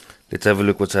Let's have a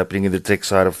look what's happening in the tech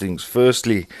side of things.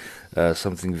 Firstly,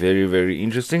 something very, very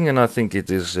interesting, and I think it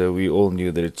is, we all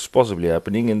knew that it's possibly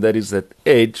happening, and that is that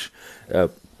Edge, uh,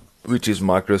 which is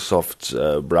Microsoft's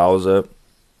browser,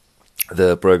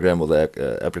 the program or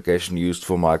the application used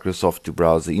for Microsoft to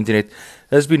browse the internet,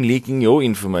 has been leaking your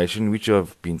information, which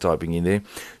I've been typing in there,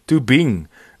 to Bing.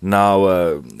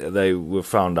 Now, they were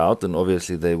found out, and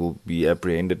obviously they will be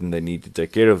apprehended and they need to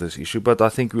take care of this issue, but I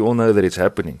think we all know that it's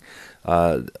happening.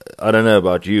 Uh, I don't know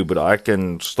about you, but I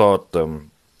can start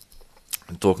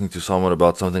talking to someone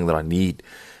about something that I need,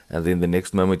 and then the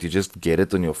next moment you just get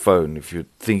it on your phone. If you're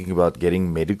thinking about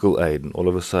getting medical aid, and all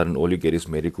of a sudden all you get is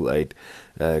medical aid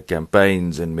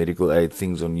campaigns and medical aid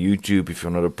things on YouTube if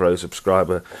you're not a pro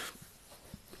subscriber.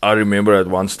 I remember at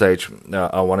one stage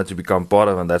I wanted to become part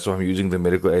of, and that's why I'm using the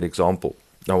medical aid example.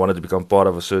 I wanted to become part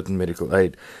of a certain medical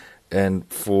aid, and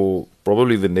for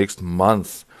probably the next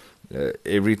month,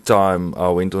 every time I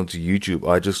went onto YouTube,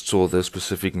 I just saw this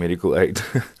specific medical aid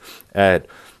ad.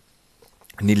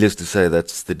 Needless to say,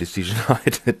 that's the decision. I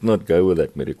did not go with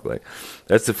that medical aid.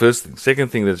 That's the first thing. Second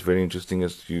thing that's very interesting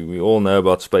is we all know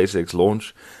about SpaceX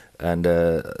launch and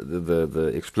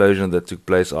the explosion that took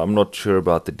place. I'm not sure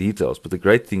about the details, but the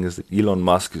great thing is that Elon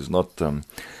Musk is not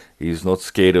he's not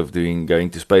scared of going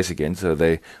to space again. So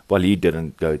he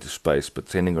didn't go to space, but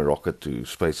sending a rocket to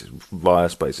space via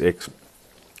SpaceX,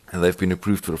 and they've been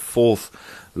approved for a fourth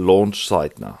launch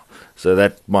site now. So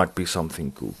that might be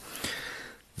something cool.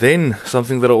 Then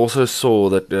something that I also saw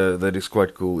that is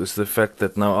quite cool is the fact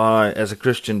that now I, as a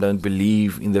Christian, don't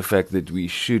believe in the fact that we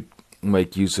should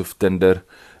make use of Tinder.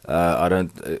 I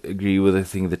don't agree with the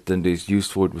thing that Tinder is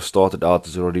used for. It was started out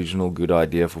as an original good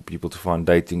idea for people to find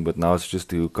dating, but now it's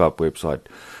just a hookup website.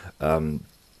 Um,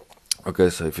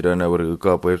 Okay, so if you don't know what a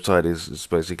hookup website is, it's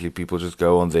basically people just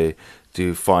go on there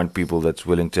to find people that's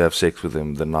willing to have sex with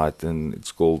them the night, and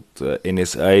it's called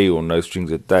NSA, or no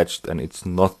strings attached, and it's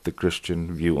not the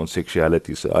Christian view on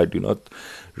sexuality, so I do not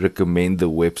recommend the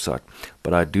website.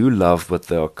 But I do love what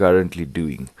they are currently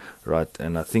doing, right?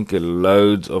 And I think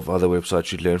loads of other websites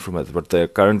should learn from it. What they are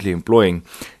currently employing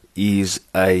is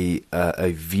a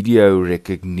video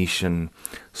recognition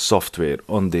software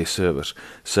on their servers.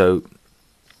 So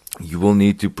you will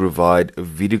need to provide a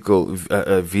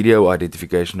video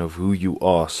identification of who you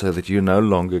are, so that you no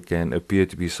longer can appear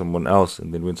to be someone else.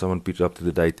 And then when someone picks up to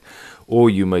the date, or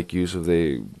you make use of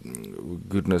the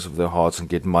goodness of their hearts and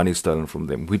get money stolen from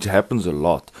them, which happens a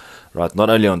lot, right? Not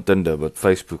only on Tinder, but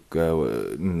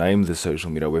Facebook, name the social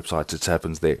media websites, it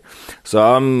happens there. So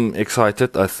I'm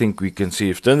excited. I think we can see,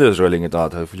 if Tinder is rolling it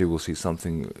out, hopefully we'll see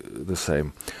something the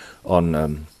same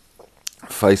on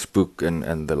Facebook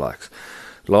and the likes.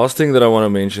 Last thing that I want to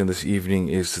mention this evening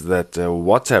is that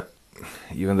WhatsApp,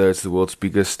 even though it's the world's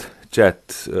biggest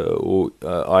chat or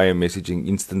IM messaging,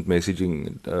 instant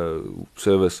messaging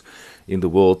service in the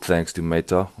world, thanks to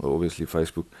Meta, obviously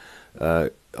Facebook,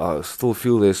 I still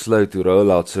feel they're slow to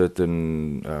roll out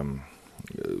certain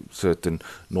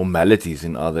normalities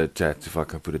in other chats, if I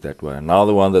can put it that way. And now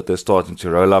the one that they're starting to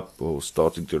roll out,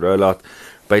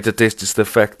 beta test, is the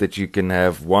fact that you can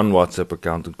have one WhatsApp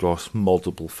account across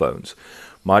multiple phones.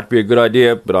 Might be a good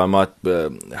idea, but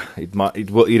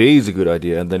it is a good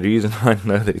idea, and the reason I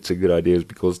know that it's a good idea is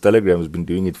because Telegram has been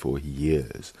doing it for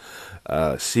years.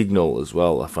 Signal as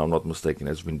well, if I'm not mistaken,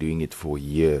 has been doing it for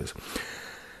years.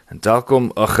 And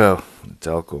Telkom,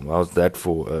 how's that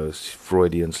for a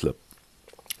Freudian slip?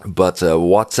 But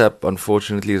WhatsApp,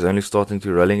 unfortunately, is only starting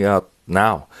to rolling out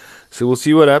now. So we'll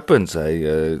see what happens,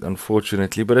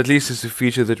 unfortunately. But at least it's a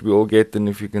feature that we all get, and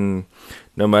if you can,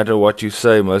 no matter what you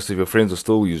say, most of your friends are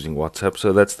still using WhatsApp,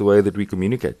 so that's the way that we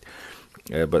communicate.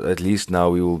 But at least now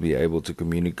we will be able to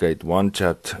communicate one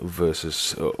chat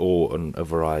versus or on a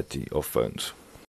variety of phones.